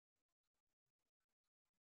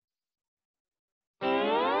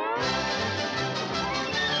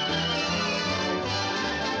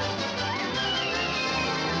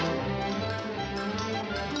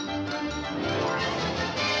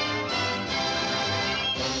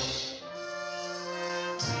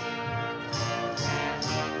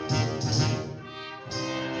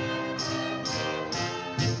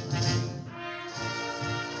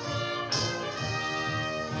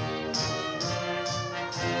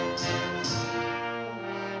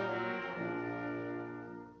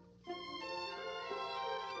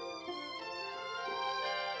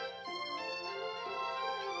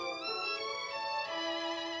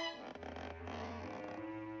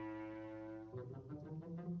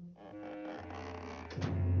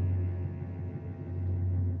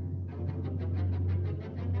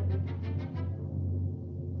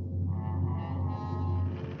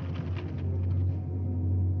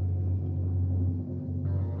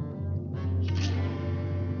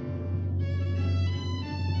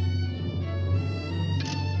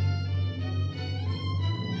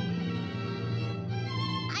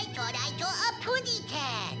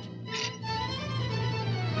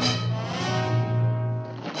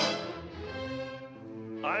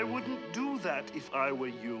wouldn't do that if I were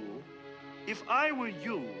you. If I were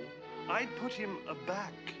you, I'd put him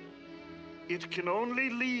aback. It can only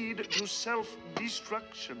lead to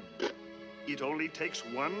self-destruction. It only takes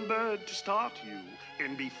one bird to start you,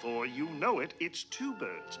 and before you know it, it's 2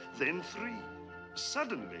 birds, then 3.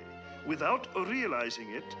 Suddenly, without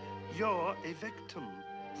realizing it, you're a victim.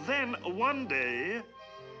 Then one day,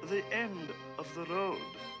 the end of the road.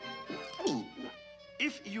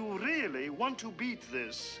 If you really want to beat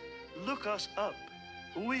this, look us up.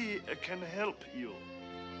 We can help you.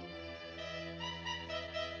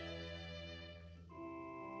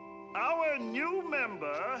 Our new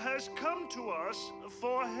member has come to us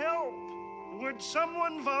for help. Would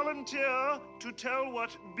someone volunteer to tell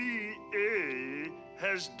what B.A.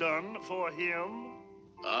 has done for him?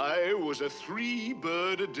 I was a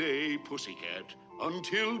 3-bird-a-day pussycat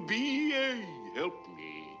until B.A. helped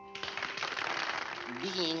me.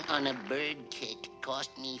 Being on a bird kick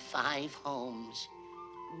cost me 5 homes.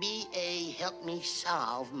 B.A. helped me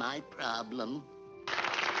solve my problem.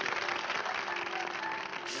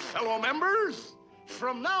 Fellow members,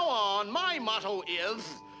 from now on, my motto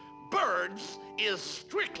is, birds is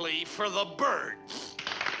strictly for the birds.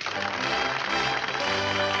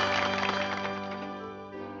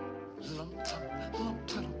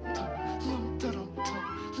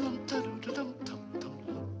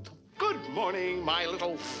 Good morning, my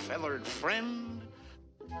little feathered friend.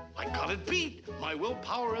 I got it beat. My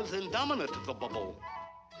willpower is indomitable.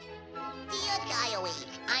 Dear Diary,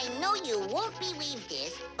 I know you won't believe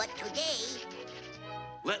this, but today...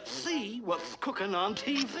 Let's see what's cooking on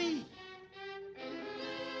TV.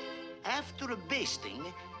 After a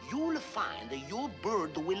basting, you'll find that your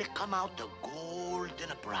bird will come out a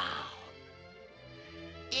golden brown.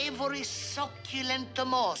 Every succulent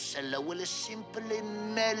morsel will simply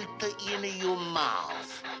melt in your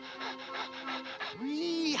mouth.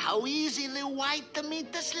 Wee, how easy the white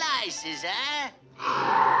meat slices, eh?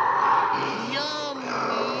 Yum,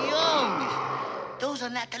 yum. Those are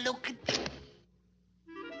not the look.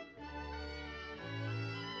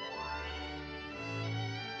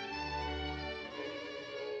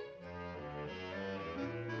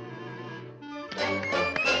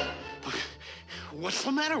 What's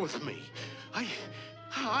the matter with me?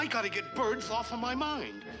 I gotta get birds off of my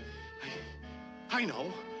mind. I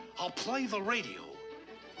know. I'll play the radio.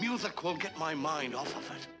 Music will get my mind off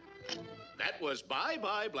of it. That was Bye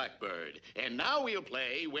Bye Blackbird. And now we'll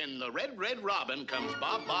play When the Red Robin Comes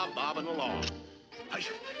bobbing along.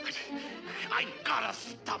 I gotta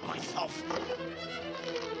stop myself.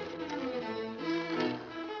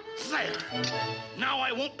 There. Now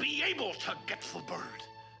I won't be able to get the bird.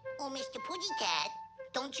 Oh, Mr. Pussycat,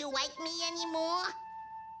 don't you like me anymore?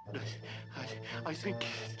 I think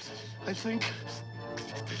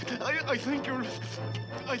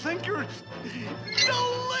you're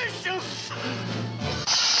delicious.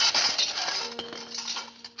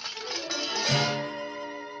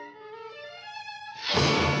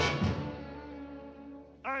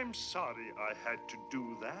 I'm sorry I had to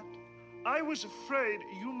do that. I was afraid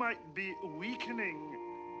you might be weakening.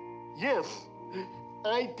 Yes,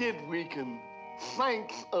 I did weaken.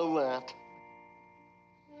 Thanks a lot.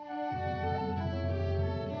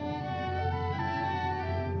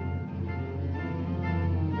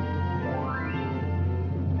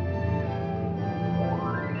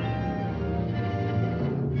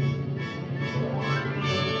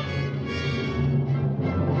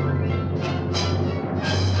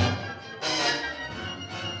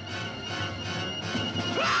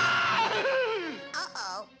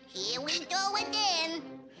 Here we go again.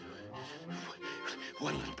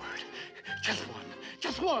 One little bird. Just one.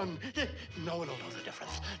 Just one. No one will know the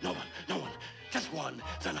difference. No one. Just one.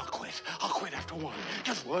 Then I'll quit. I'll quit after one.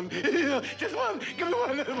 Just one. Just one. Give me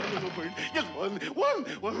one little bird. Just one.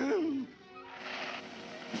 One.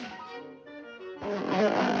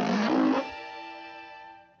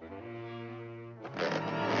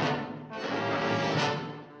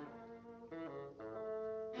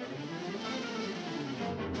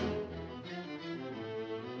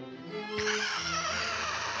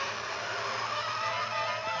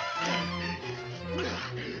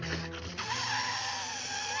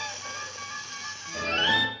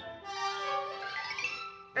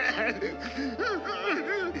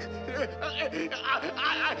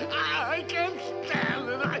 I can't stand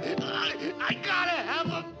it. I gotta have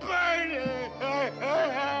a bird.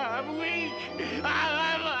 I'm weak.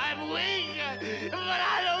 I'm weak. But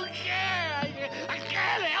I don't care. I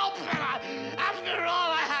can't help it. After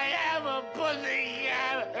all, I am a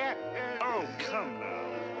pussycat. Oh, come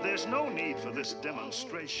now. There's no need for this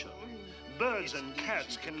demonstration. birds and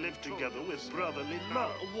cats can live together with brotherly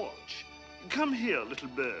love. Watch. Come here, little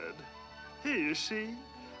bird. Here, you see?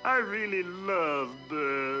 I really love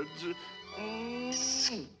birds. Stop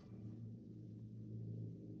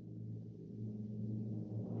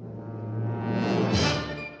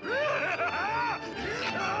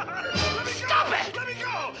it! Let me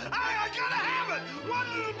go! I gotta have it! One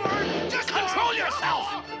little bird, just Control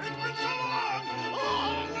yourself! It's been so long!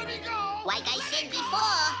 Oh, let me go! Like I said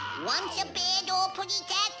before, once a bad old putty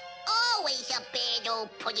cat, always a bad old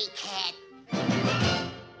putty cat.